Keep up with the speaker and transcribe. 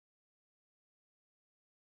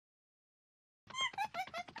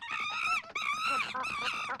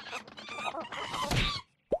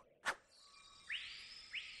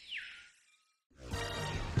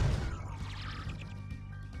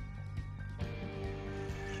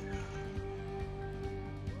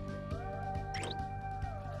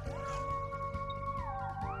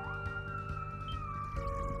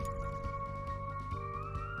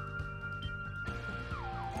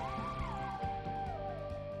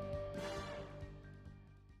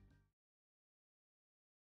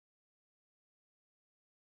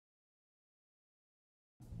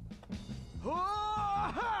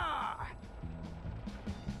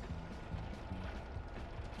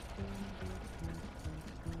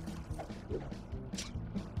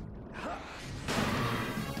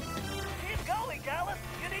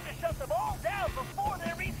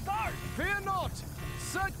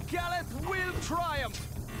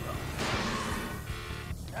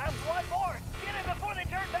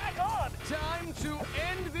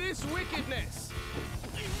this wickedness?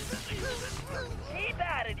 Keep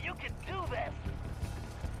at it, you can do this!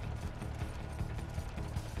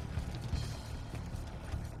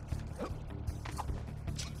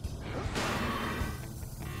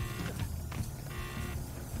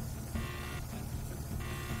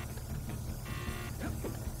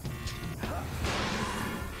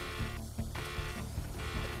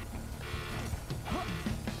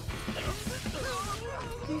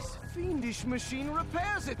 This fiendish machine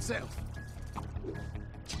repairs itself.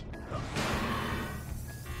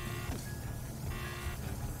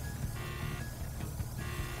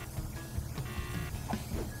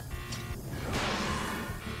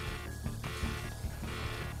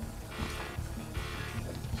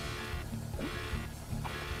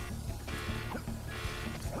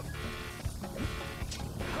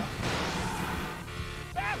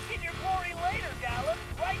 Bask in your glory later, Gallus!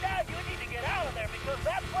 Right now you need to get out of there because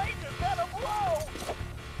that place is gonna blow!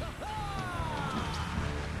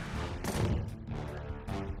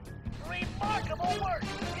 Remarkable work!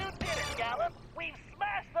 You did it, Gallus! We've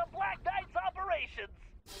smashed the Black Knight's operations!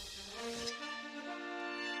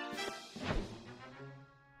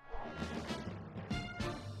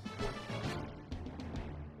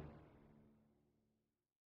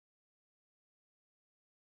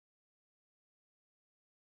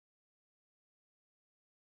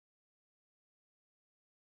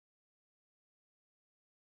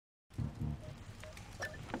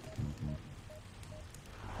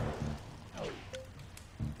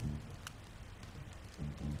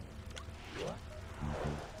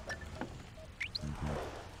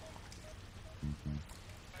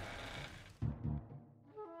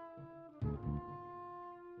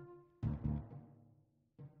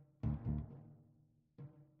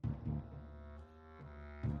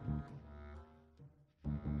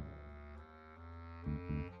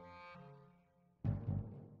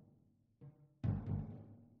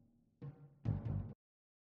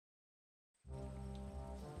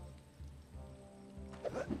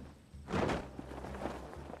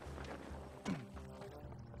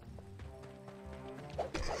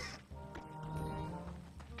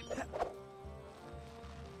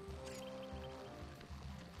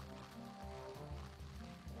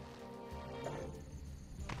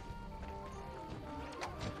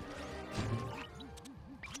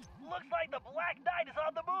 Looks like the Black Knight is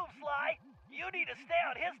on the move, Sly! You need to stay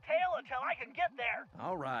on his tail until I can get there!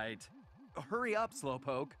 All right. Hurry up,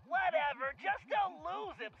 Slowpoke. Whatever, just don't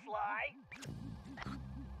lose him, Sly!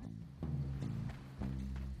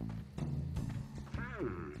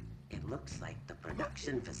 It looks like the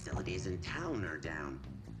production facilities in town are down.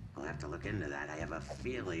 We'll have to look into that. I have a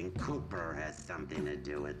feeling Cooper has something to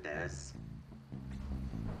do with this.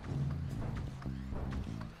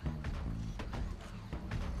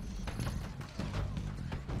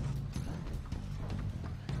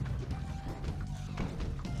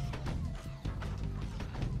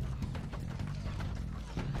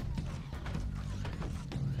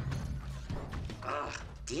 Ugh,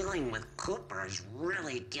 dealing with Cooper is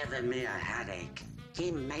really giving me a headache.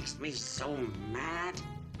 He makes me so mad.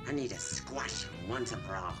 I need to squash him once and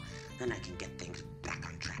for all. Then I can get things back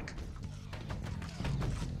on track.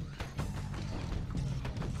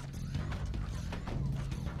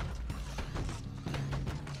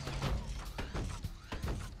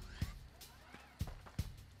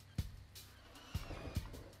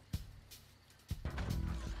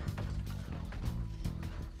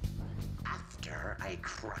 After I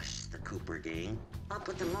crush the Cooper gang, I'll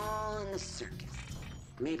put them all in the circus.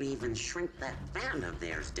 Maybe even shrink that van of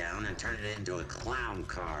theirs down and turn it into a clown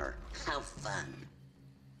car. How fun.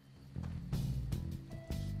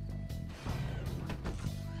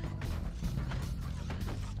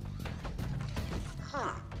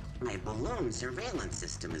 Huh. My balloon surveillance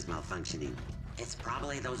system is malfunctioning. It's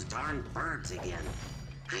probably those darn birds again.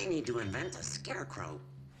 I need to invent a scarecrow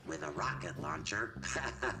with a rocket launcher.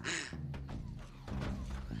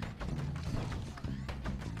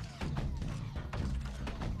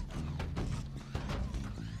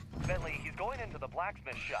 Bentley, he's going into the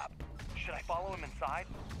blacksmith shop. Should I follow him inside?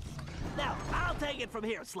 Now, I'll take it from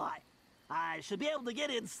here, Sly. I should be able to get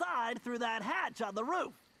inside through that hatch on the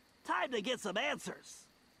roof. Time to get some answers.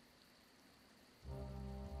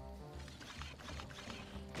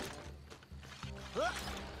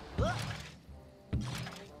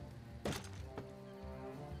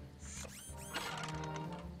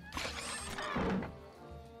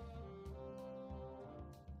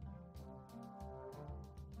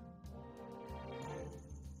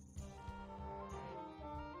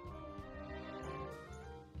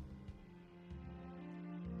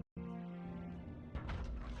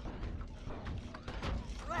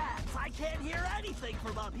 Rat! can't hear anything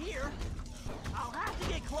from up here. I'll have to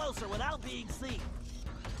get closer without being seen.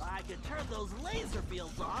 I can turn those laser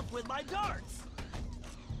fields off with my darts.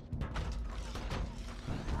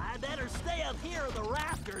 I better stay up here in the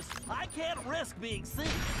rafters. I can't risk being seen.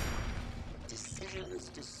 Decisions.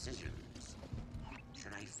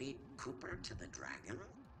 Should I feed Cooper to the dragon?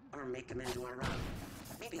 Or make him into a rug?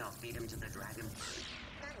 Maybe I'll feed him to the dragon first,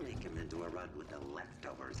 then make him into a rug with the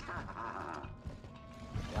leftovers. Ha ha ha.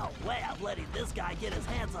 No way I'm letting this guy get his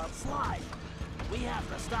hands on Sly. We have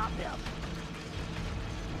to stop him.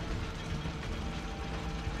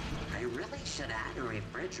 I really should add a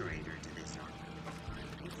refrigerator to this.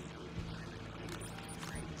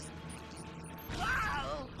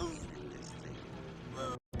 Wow!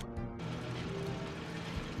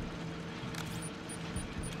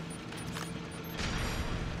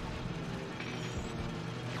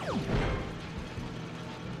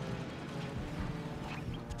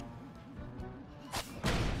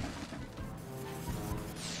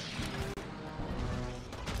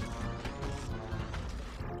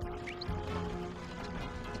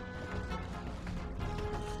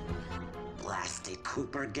 Blasted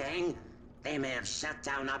Cooper gang. They may have shut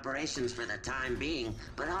down operations for the time being,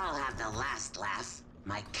 but I'll have the last laugh.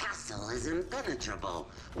 My castle is impenetrable.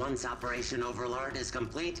 Once Operation Overlord is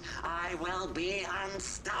complete, I will be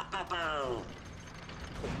unstoppable.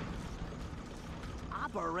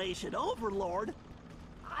 Operation Overlord?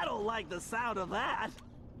 I don't like the sound of that.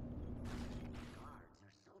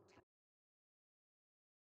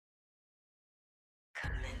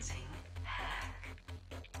 Commencing hack.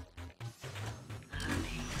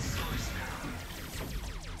 Loading source code.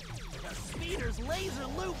 The speeder's laser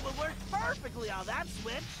loop would work perfectly on that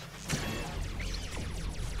switch.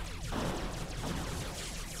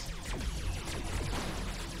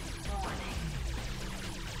 Warning.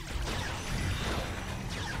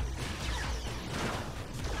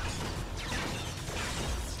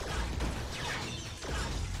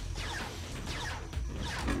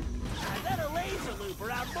 I bet a laser loop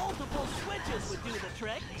around multiple switches would do the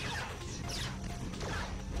trick.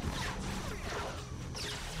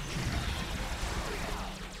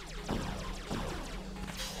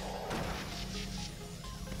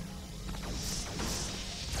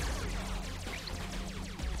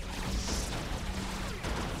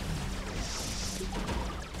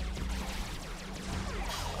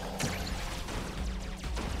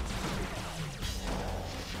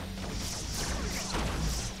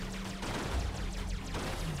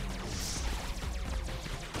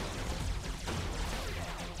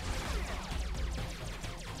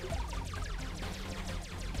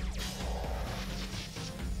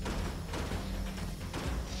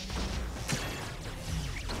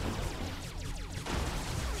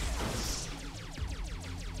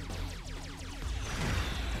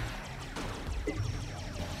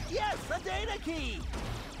 Yes, a data key!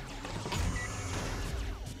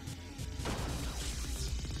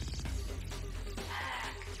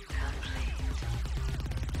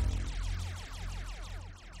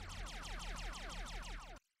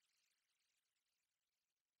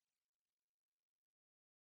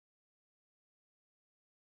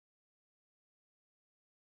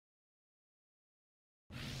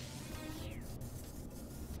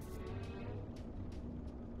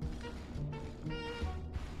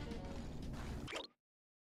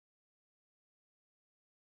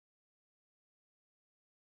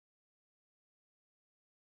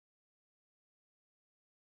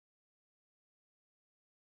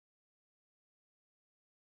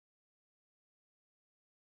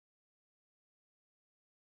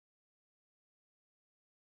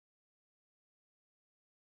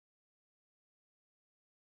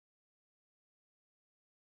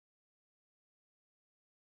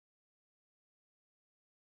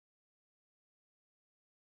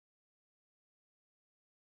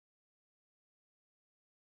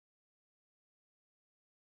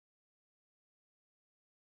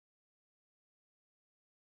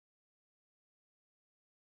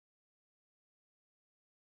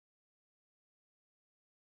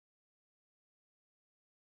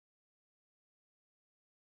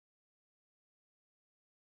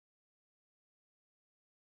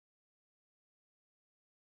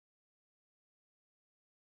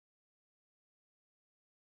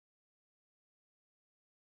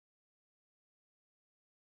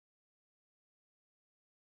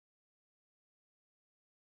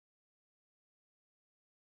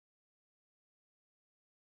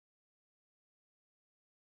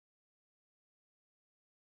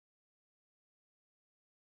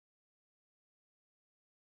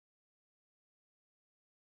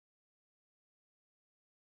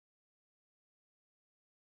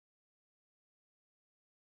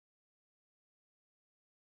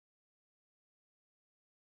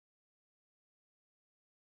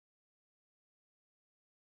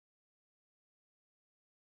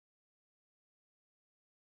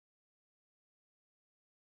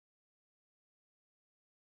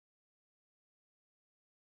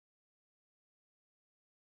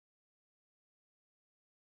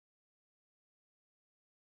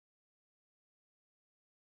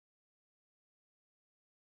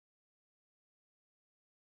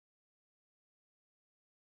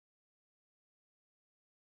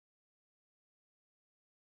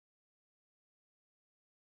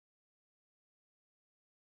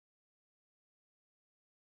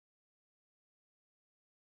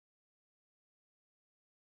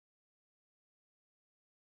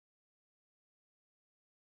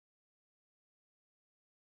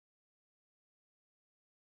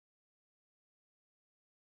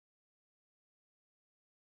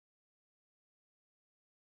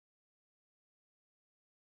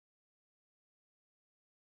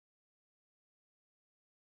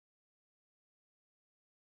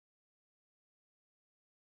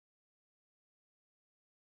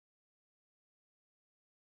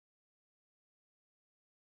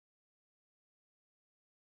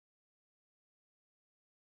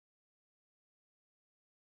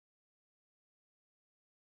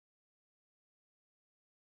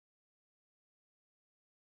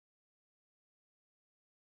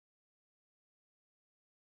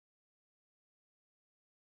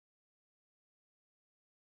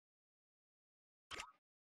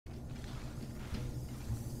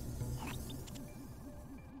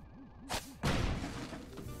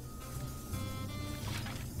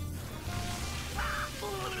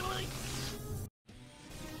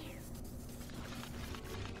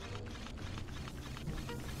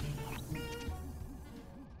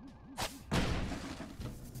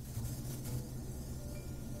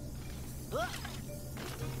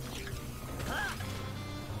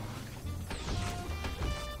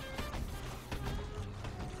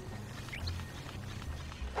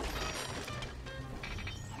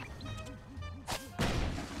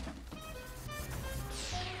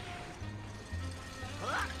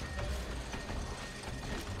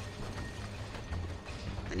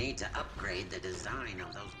 need to upgrade the design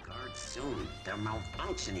of those guards soon. They're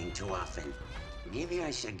malfunctioning too often. Maybe I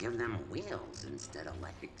should give them wheels instead of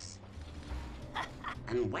legs.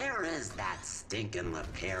 And where is that stinking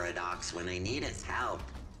Paradox when I need his help?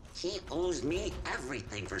 He owes me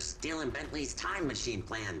everything for stealing Bentley's time machine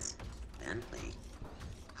plans. Bentley?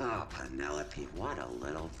 Oh, Penelope, what a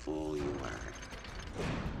little fool you were.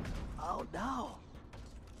 Oh no.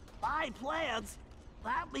 My plans?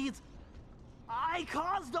 That means I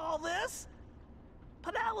caused all this?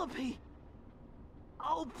 Penelope!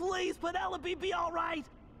 Oh, please, Penelope, be all right!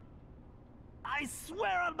 I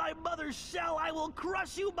swear on my mother's shell I will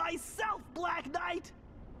crush you myself, Black Knight!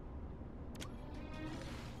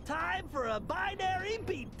 Time for a binary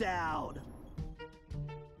beatdown!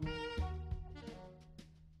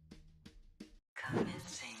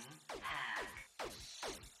 Commencing hack.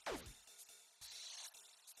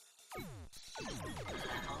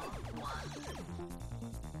 Level 1.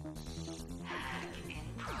 Hack in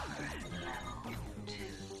progress. Level 2.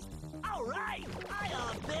 All right, I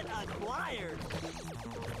a bit acquired.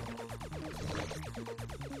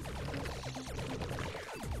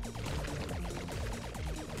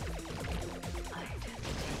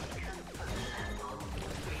 Identity confirmed. Level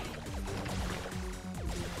 3.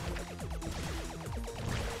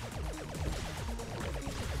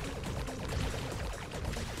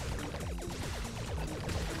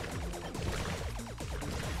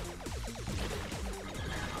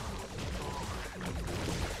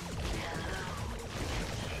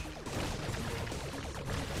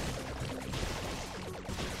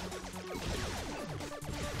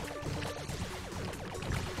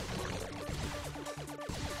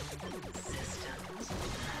 Systems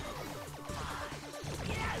level 5.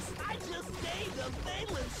 Yes, I just named a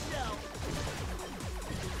valence shell.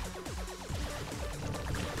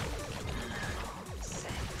 Level 6.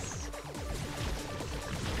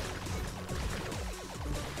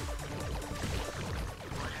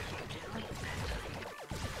 What are you doing, Bentley? Level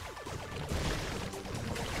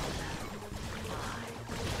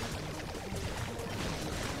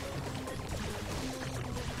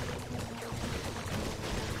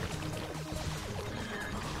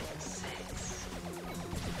 6.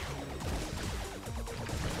 Level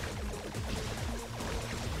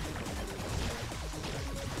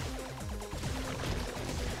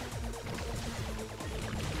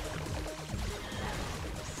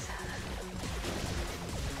 7.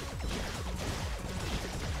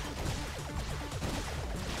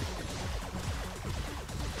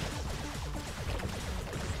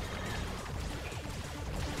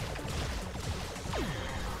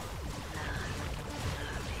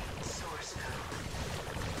 Loading source code.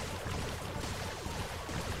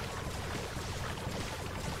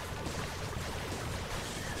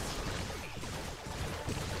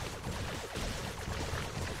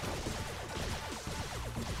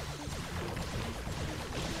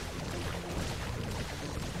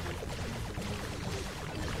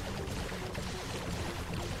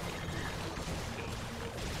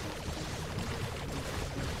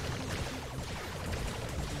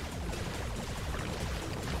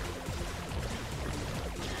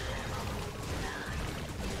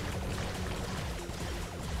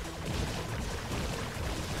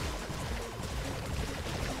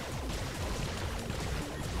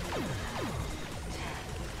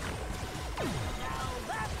 Now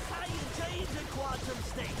that's how you change a quantum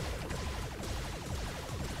state.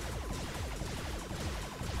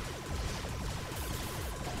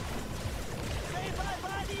 Say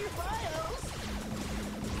bye-bye to your bios.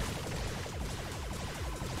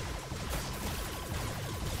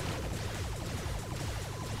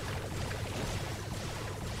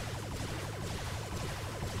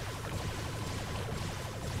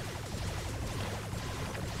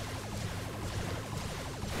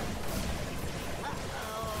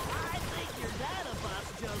 Uh-oh, I think your data bus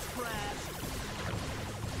just crashed.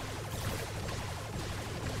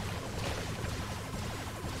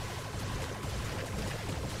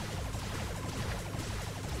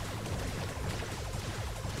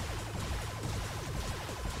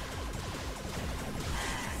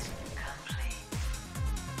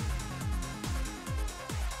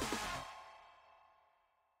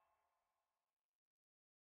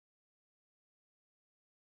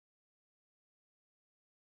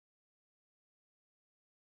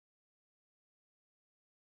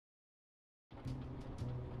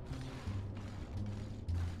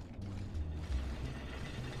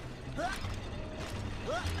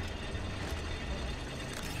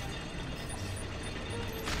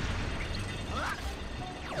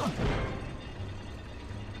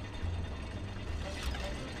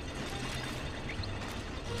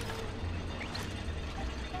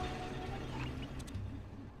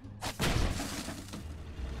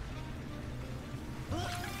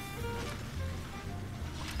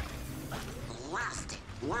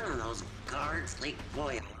 one of those guards leak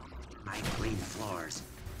oil on my clean floors.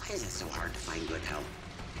 Why is it so hard to find good help?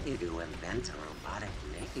 I need to invent a robotic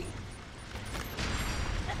name.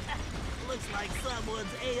 Looks like someone's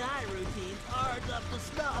AI routine aren't up to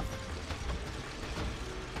snuff.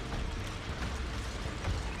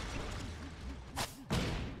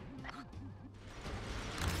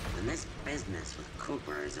 When this business with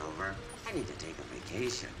Cooper is over, I need to take a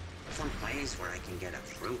vacation. Someplace where I can get a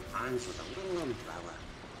fruit punch with a little umbrella.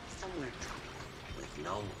 Somewhere tropical with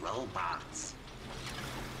no robots.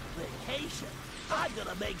 Vacation? I'm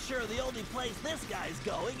gonna make sure the only place this guy's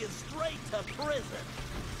going is straight to prison.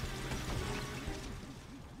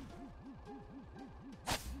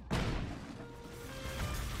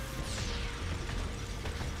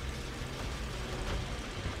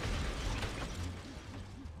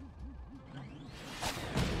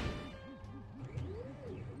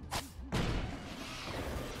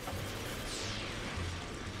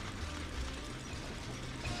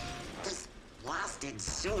 This blasted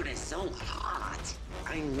suit is so hot.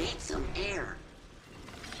 I need some air.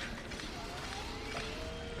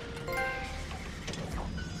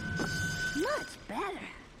 Much better.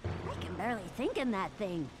 I can barely think in that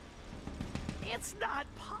thing. It's not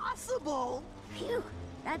possible. Phew,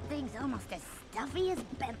 that thing's almost as stuffy as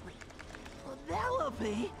Bentley.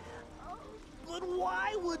 Penelope? But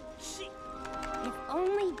why would she... If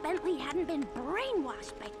only Bentley hadn't been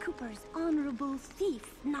brainwashed by Cooper's honorable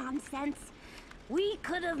thief nonsense, we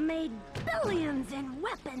could have made billions in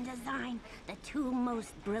weapon design, the two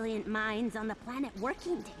most brilliant minds on the planet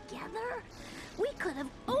working together. We could have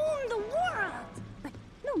owned the world! But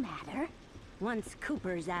no matter. Once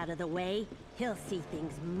Cooper's out of the way, he'll see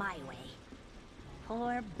things my way.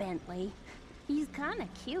 Poor Bentley. He's kinda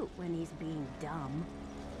cute when he's being dumb.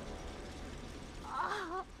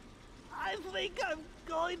 I think I'm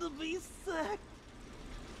going to be sick.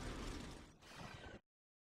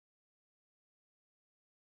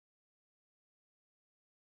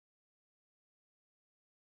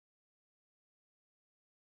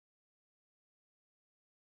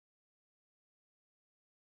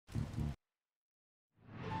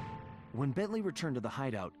 When Bentley returned to the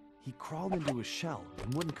hideout, he crawled into his shell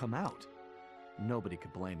and wouldn't come out. Nobody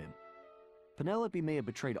could blame him. Penelope may have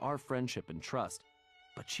betrayed our friendship and trust,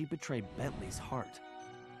 but she betrayed Bentley's heart.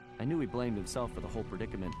 I knew he blamed himself for the whole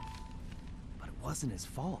predicament, but it wasn't his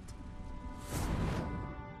fault.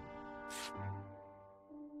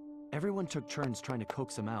 Everyone took turns trying to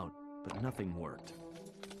coax him out, but nothing worked.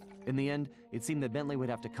 In the end, it seemed that Bentley would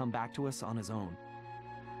have to come back to us on his own.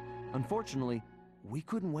 Unfortunately, we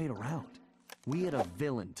couldn't wait around. We had a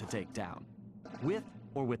villain to take down, with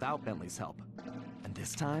or without Bentley's help. And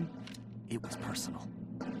this time, it was personal.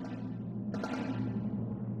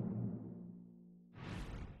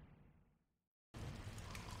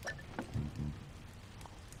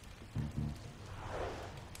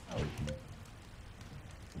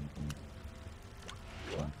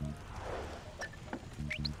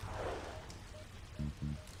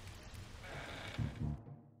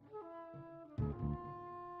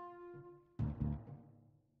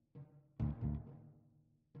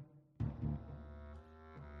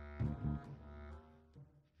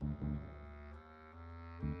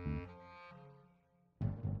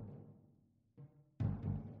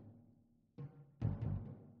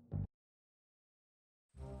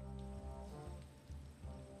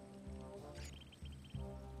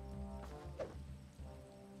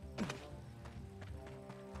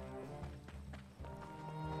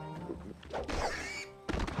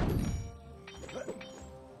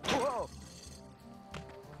 Whoa!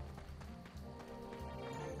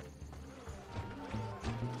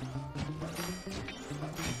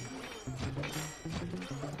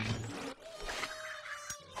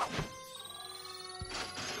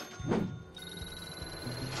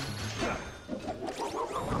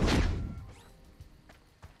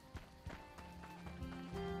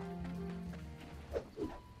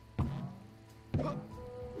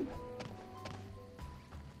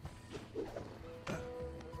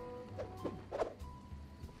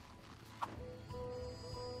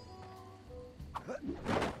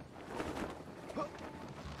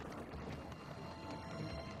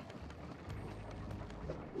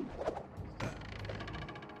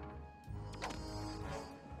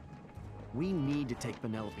 We need to take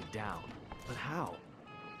Penelope down. But how?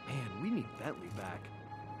 Man, we need Bentley back.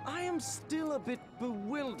 I am still a bit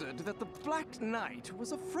bewildered that the Black Knight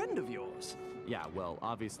was a friend of yours. Yeah, well,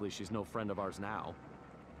 obviously she's no friend of ours now.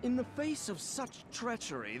 In the face of such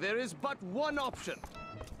treachery, there is but one option.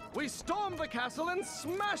 We storm the castle and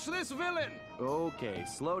smash this villain! Okay,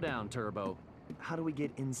 slow down, Turbo. How do we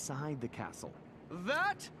get inside the castle?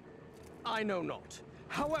 That I know not.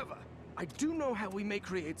 However, I do know how we may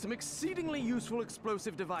create some exceedingly useful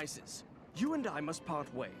explosive devices. You and I must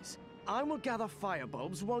part ways. I will gather fire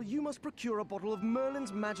bulbs while you must procure a bottle of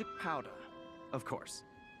Merlin's magic powder. Of course.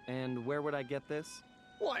 And where would I get this?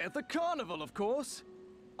 Why, at the carnival, of course.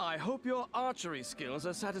 I hope your archery skills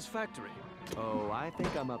are satisfactory. Oh, I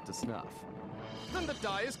think I'm up to snuff. Then the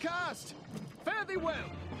die is cast. Fare thee well.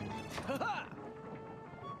 Ha-ha!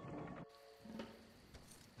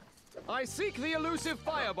 I seek the elusive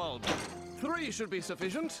firebulb. 3 should be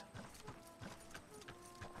sufficient.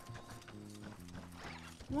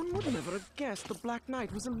 One would never have guessed the Black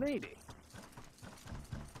Knight was a lady.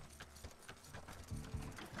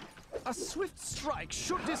 A swift strike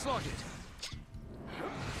should dislodge it.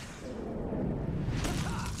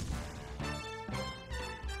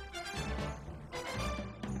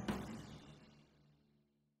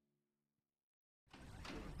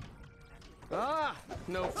 Ah,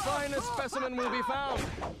 no finer specimen will be found.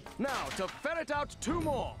 Now, to ferret out 2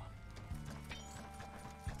 more.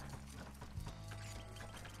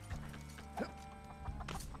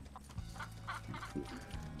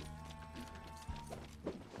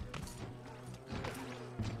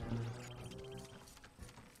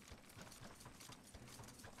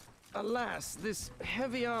 Alas, this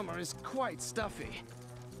heavy armor is quite stuffy.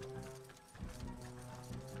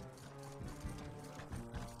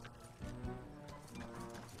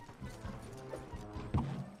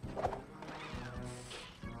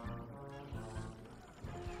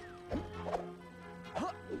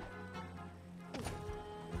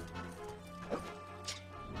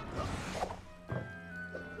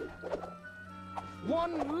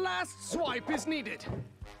 One last swipe is needed.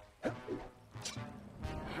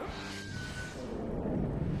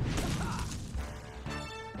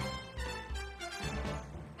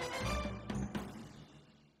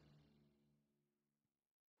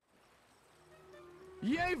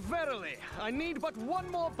 Yea, verily, I need but 1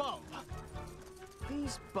 more bulb.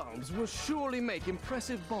 These bulbs will surely make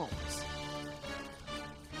impressive bombs.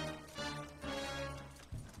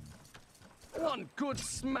 One good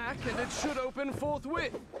smack and it should open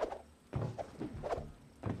forthwith.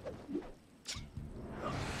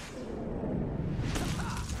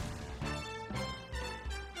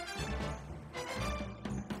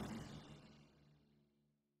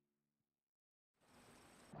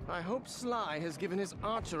 I hope Sly has given his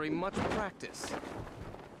archery much practice.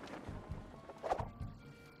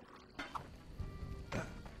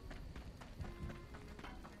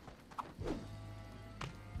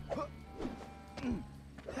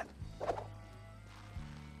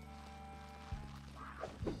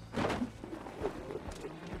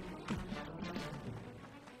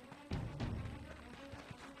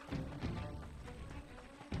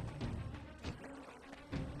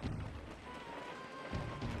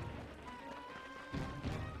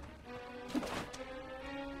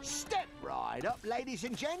 Step right up, ladies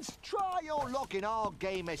and gents. Try your luck in our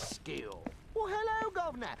game of skill. Well, hello,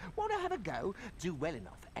 Governor. Want to have a go? Do well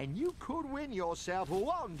enough, and you could win yourself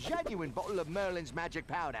 1 genuine bottle of Merlin's magic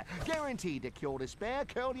powder, guaranteed to cure despair,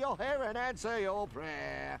 curl your hair, and answer your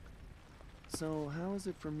prayer. So how is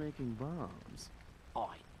it for making bombs?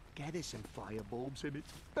 I gather some fire bulbs, and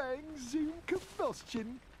it's bang zoom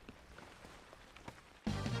combustion.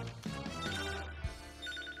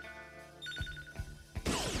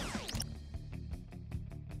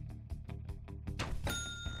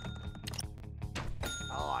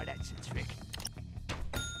 Oh, that's a trick.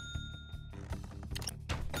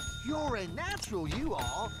 You're a natural, you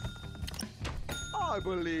are. I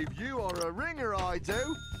believe you are a ringer, I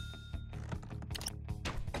do.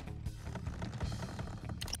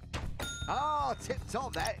 Ah,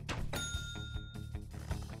 tip-top, that.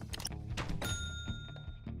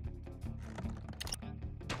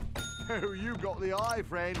 Oh, you got the eye,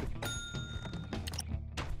 friend.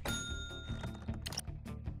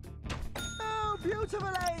 Beautiful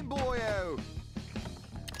aim, boyo!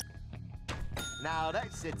 Now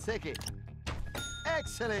that's the ticket.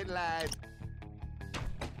 Excellent, lad.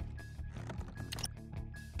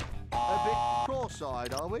 A bit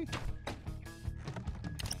cross-eyed, are we?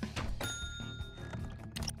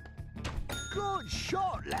 Good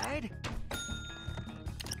shot, lad.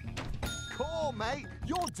 Cool, mate.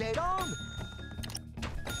 You're dead on.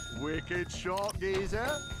 Wicked shot,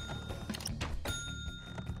 geezer.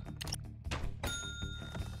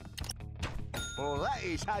 Well, that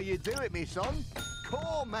is how you do it, me son.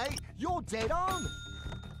 Cool, mate. You're dead on.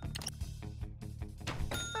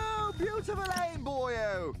 Oh, beautiful aim,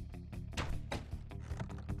 boyo.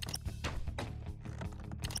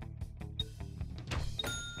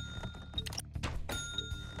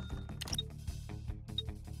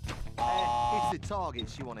 the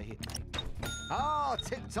targets you want to hit, mate? Ah,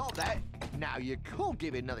 tip-top that. Now, you could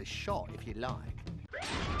give it another shot if you like.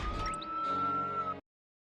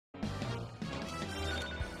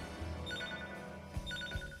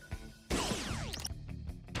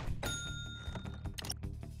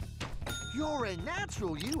 You're a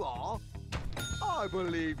natural, you are. I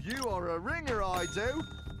believe you are a ringer, I do.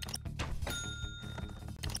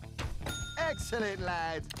 Excellent,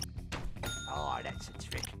 lad. Oh, that's a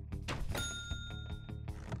trick.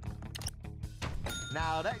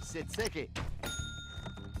 Now that's the ticket.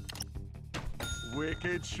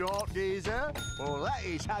 Wicked shot, geezer. Well, that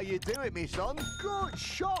is how you do it, me son. Good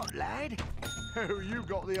shot, lad. Oh, you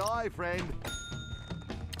got the eye, friend.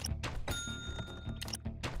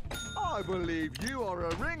 I believe you are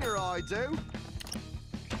a ringer, I do.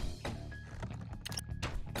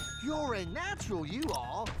 You're a natural, you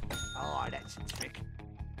are. Oh, that's a trick.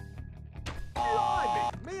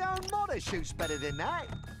 Blimey, me own mother shoots better than that.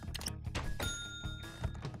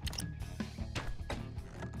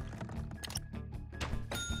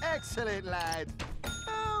 Excellent, lad.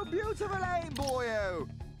 Oh, beautiful aim, boyo.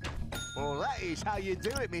 Well, that is how you do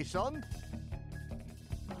it, me son.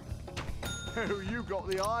 Oh, you got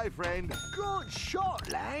the eye, friend. Good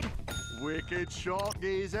shot, lad. Wicked shot,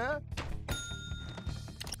 geezer.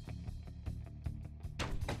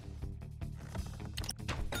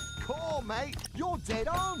 Cool, mate. You're dead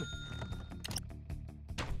on.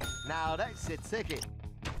 Now that's the ticket.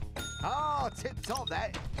 Ah, tip-top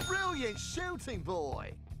that. Brilliant shooting,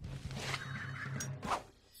 boy.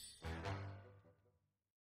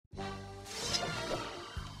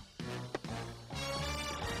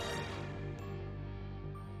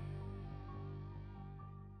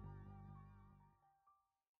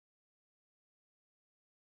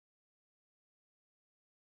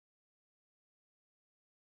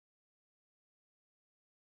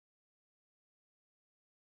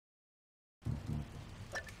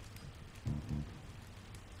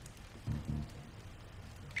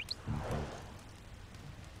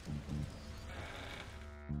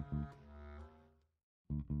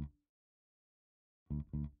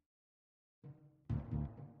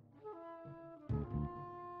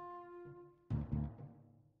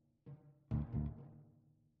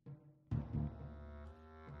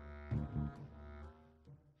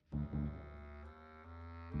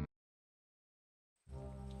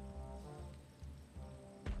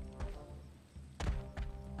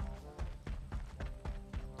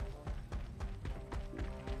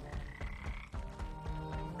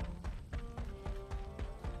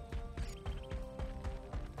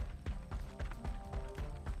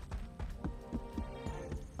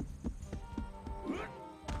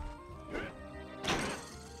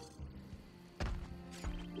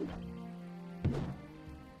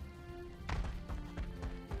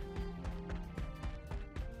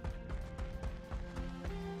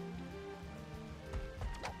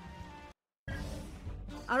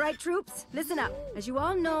 All right, troops, listen up. As you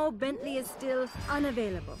all know, Bentley is still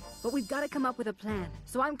unavailable. But we've got to come up with a plan.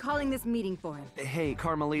 So I'm calling this meeting for him. Hey,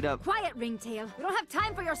 Carmelita. Quiet, Ringtail. We don't have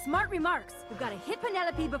time for your smart remarks. We've got to hit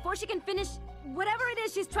Penelope before she can finish whatever it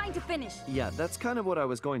is she's trying to finish. Yeah, that's kind of what I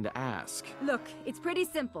was going to ask. Look, it's pretty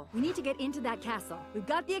simple. We need to get into that castle. We've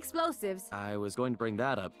got the explosives. I was going to bring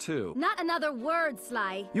that up, too. Not another word,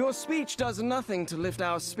 Sly. Your speech does nothing to lift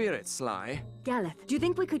our spirits, Sly. Galeth, do you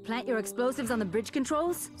think we could plant your explosives on the bridge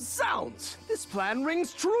controls? Zounds! This plan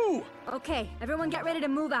rings true! Okay, everyone get ready to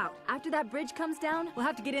move out. After that bridge comes down, we'll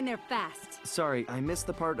have to get in there fast. Sorry, I missed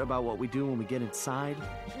the part about what we do when we get inside.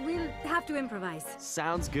 We'll have to improvise.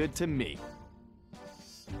 Sounds good to me.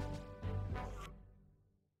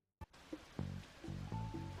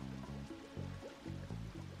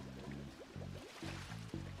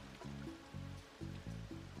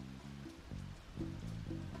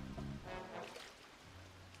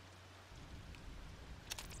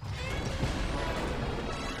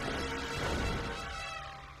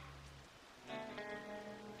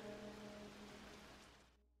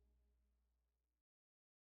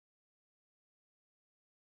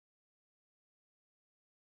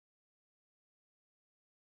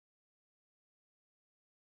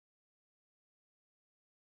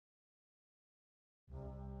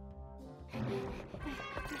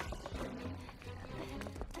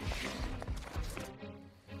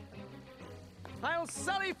 I'll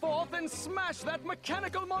sally forth and smash that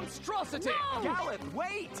mechanical monstrosity! No! Galeth,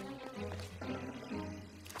 wait!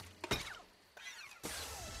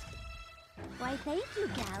 Why, thank you,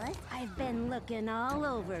 Galeth. I've been looking all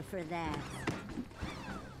over for that.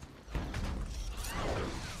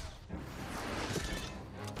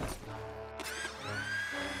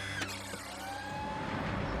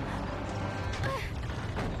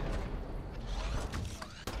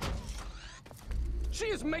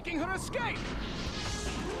 is making her escape!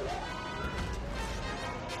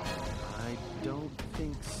 I don't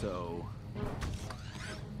think so.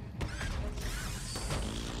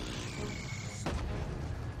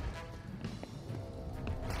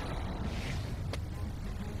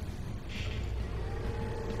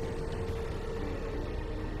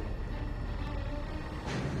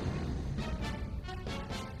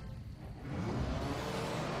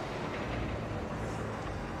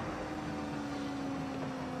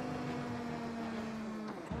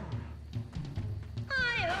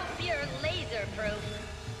 I hope you're laser-proof.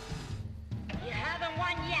 You haven't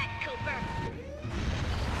won yet, Cooper.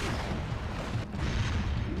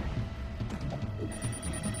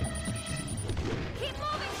 Keep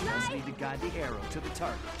moving, Just Sly! need to guide the arrow to the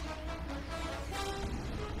target.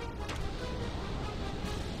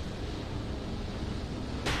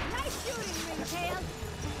 Nice shooting, Ringtail!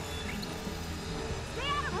 Stay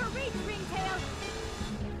out of her reach, Ringtail!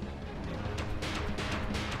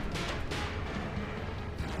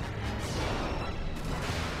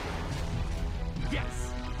 Yes!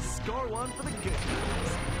 Score one for the good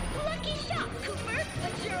guys. Lucky shot, Cooper,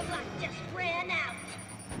 but your luck just ran out.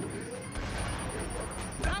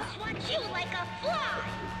 Ross wants you like a fly.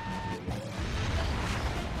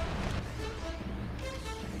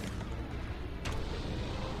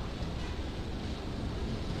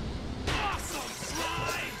 Awesome,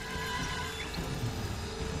 Sly!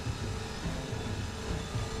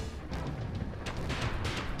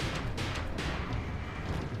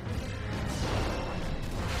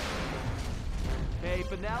 Hey,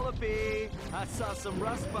 Penelope! I saw some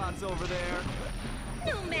rust spots over there.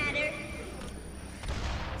 No matter.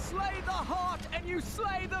 Slay the heart and you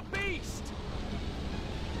slay the beast!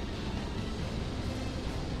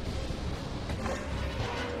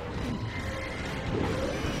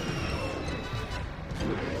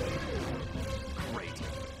 Great.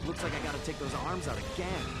 Looks like I gotta take those arms out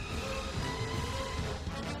again.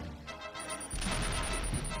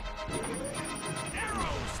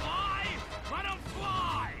 Arrow, Sly! Let him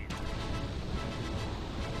fly!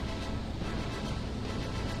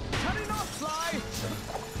 Cutting off, Sly!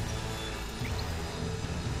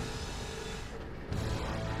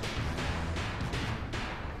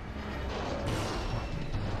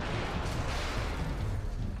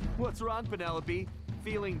 What's wrong, Penelope?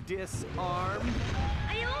 Feeling disarmed?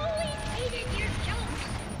 I always hated your jokes.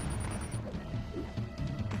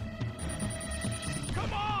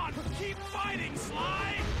 Come on! Keep fighting,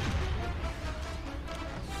 Sly!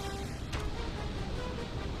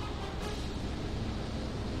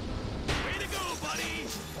 Way to go, buddy!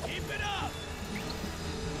 Keep it up!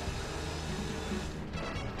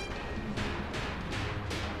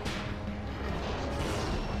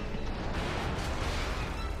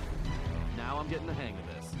 Now I'm getting the hang of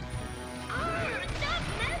this. Stop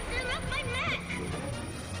messing up my neck.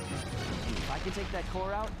 If I can take that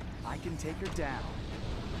core out, I can take her down.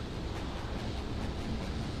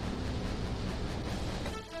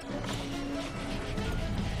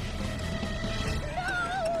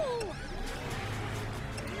 No!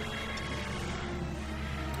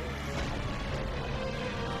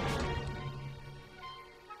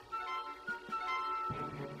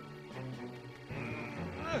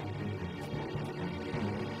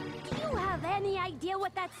 Do you have any idea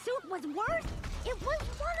what that suit was worth? It was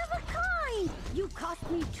one of a kind! You cost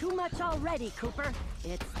me too much already, Cooper.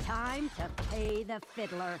 It's time to pay the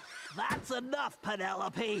fiddler. That's enough,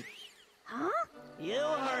 Penelope. Huh? You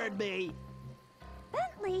heard me.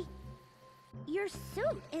 Bentley? Your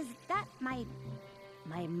suit, is that my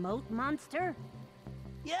moat monster?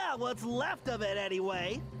 Yeah, what's left of it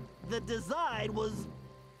anyway. The design was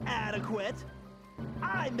adequate.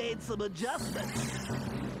 I made some adjustments.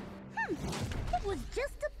 It was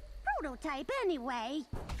just a prototype anyway.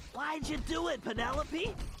 Why'd you do it,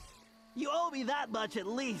 Penelope? You owe me that much at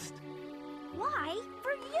least. Why?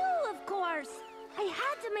 For you, of course. I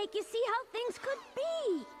had to make you see how things could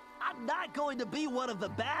be. I'm not going to be one of the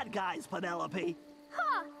bad guys, Penelope.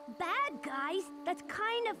 Huh, bad guys? That's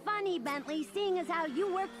kind of funny, Bentley, seeing as how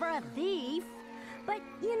you work for a thief. But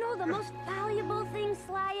you know the most valuable thing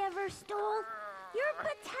Sly ever stole? Your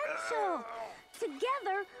potential.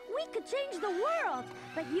 Together, we could change the world,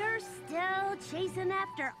 but you're still chasing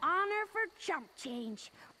after honor for chump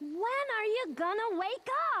change. When are you gonna wake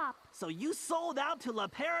up? So you sold out to La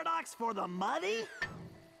Paradox for the money?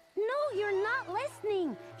 No, you're not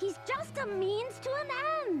listening. He's just a means to an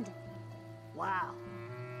end. Wow.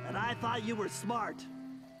 And I thought you were smart.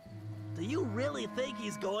 Do you really think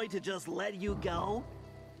he's going to just let you go?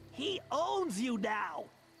 He owns you now.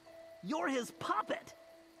 You're his puppet.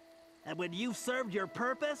 And when you've served your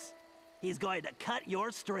purpose, He's going to cut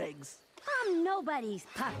your strings. I'm nobody's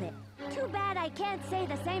puppet. Too bad I can't say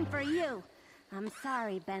the same for you. I'm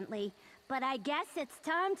sorry, Bentley, but I guess it's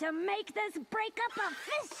time to make this breakup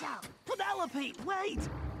official. Penelope, wait!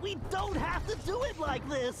 We don't have to do it like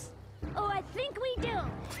this! Oh, I think we do.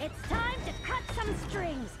 It's time to cut some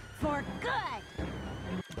strings for good.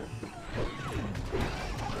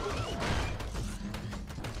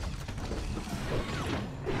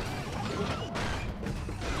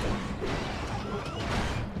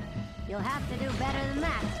 You'll have to do better than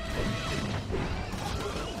that.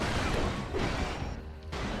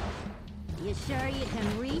 You sure you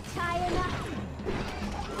can reach high enough?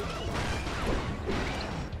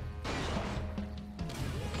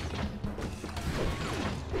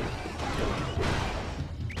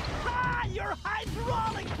 Ha! Your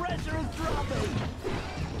hydraulic pressure is dropping!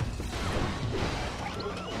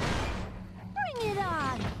 Bring it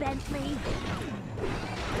on, Bentley.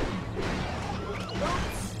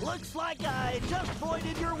 Oops! Looks like I just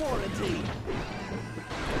voided your warranty.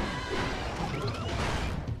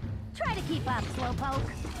 Try to keep up,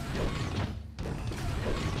 Slowpoke.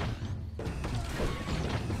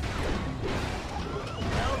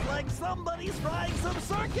 Sounds like somebody's frying some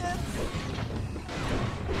circuits!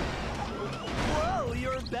 Whoa,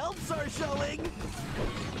 your belts are showing!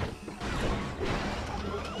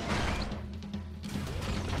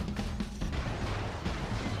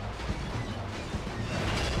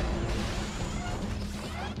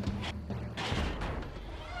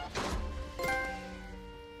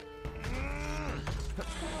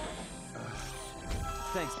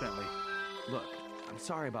 Thanks, Bentley. Look, I'm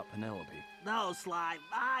sorry about Penelope. No, Sly,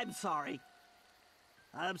 I'm sorry.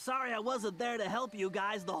 I'm sorry I wasn't there to help you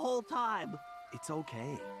guys the whole time. It's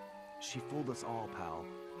okay. She fooled us all, pal.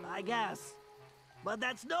 I guess. But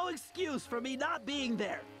that's no excuse for me not being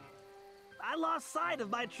there. I lost sight of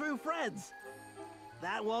my true friends.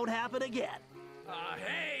 That won't happen again.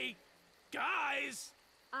 Hey! Guys!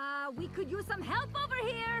 We could use some help over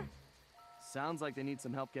here. Sounds like they need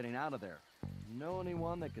some help getting out of there. Know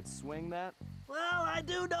anyone that could swing that? Well, I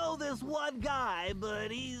do know this one guy, but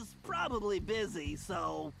he's probably busy,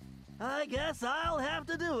 so I guess I'll have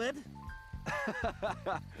to do it.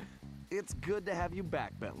 It's good to have you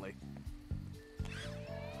back, Bentley.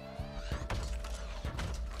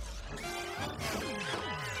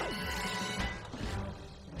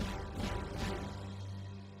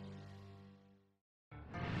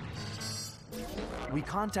 We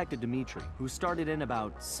contacted Dimitri, who started in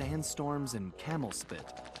about sandstorms and camel spit.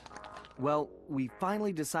 Well, we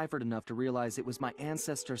finally deciphered enough to realize it was my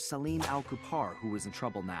ancestor Salim al-Kupar who was in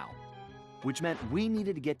trouble now, which meant we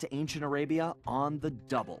needed to get to ancient Arabia on the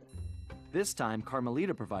double. This time,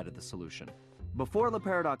 Carmelita provided the solution. Before La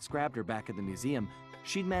Paradox grabbed her back at the museum,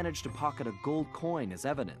 she'd managed to pocket a gold coin as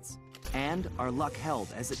evidence. And our luck held,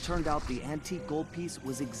 as it turned out the antique gold piece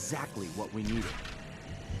was exactly what we needed.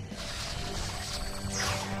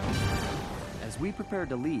 As we prepared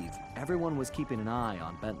to leave, everyone was keeping an eye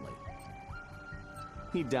on Bentley.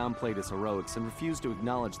 He downplayed his heroics and refused to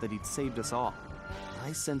acknowledge that he'd saved us all.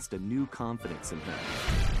 I sensed a new confidence in him,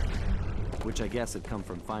 which I guess had come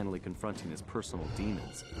from finally confronting his personal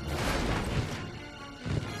demons.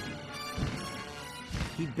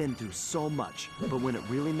 He'd been through so much, but when it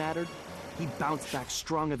really mattered, he bounced back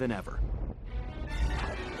stronger than ever.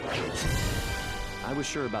 I was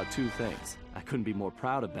sure about two things. I couldn't be more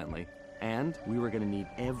proud of Bentley, and we were going to need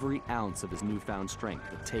every ounce of his newfound strength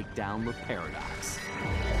to take down the Paradox.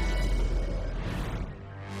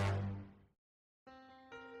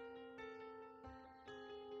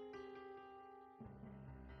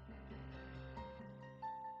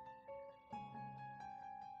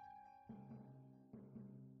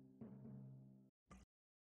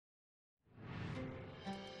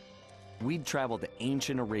 We'd traveled to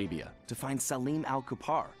ancient Arabia to find Salim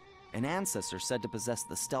al-Kupar, an ancestor said to possess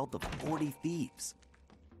the stealth of 40 thieves.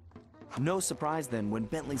 No surprise then when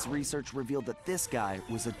Bentley's research revealed that this guy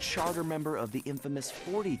was a charter member of the infamous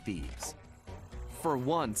 40 Thieves. For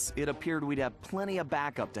once, it appeared we'd have plenty of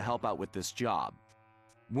backup to help out with this job.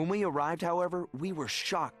 When we arrived, however, we were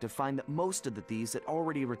shocked to find that most of the thieves had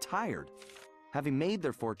already retired. Having made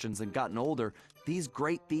their fortunes and gotten older, these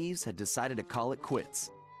great thieves had decided to call it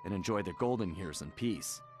quits and enjoy their golden years in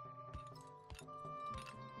peace.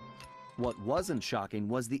 What wasn't shocking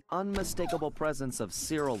was the unmistakable presence of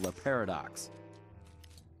Cyril the Paradox.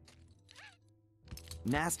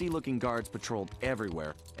 Nasty-looking guards patrolled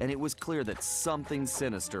everywhere, and it was clear that something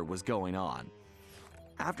sinister was going on.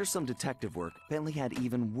 After some detective work, Bentley had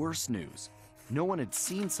even worse news. No one had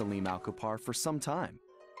seen Salim al-Kupar for some time.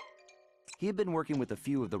 He had been working with a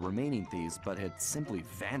few of the remaining thieves, but had simply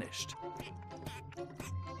vanished.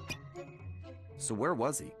 So where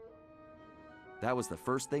was he? That was the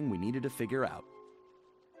first thing we needed to figure out.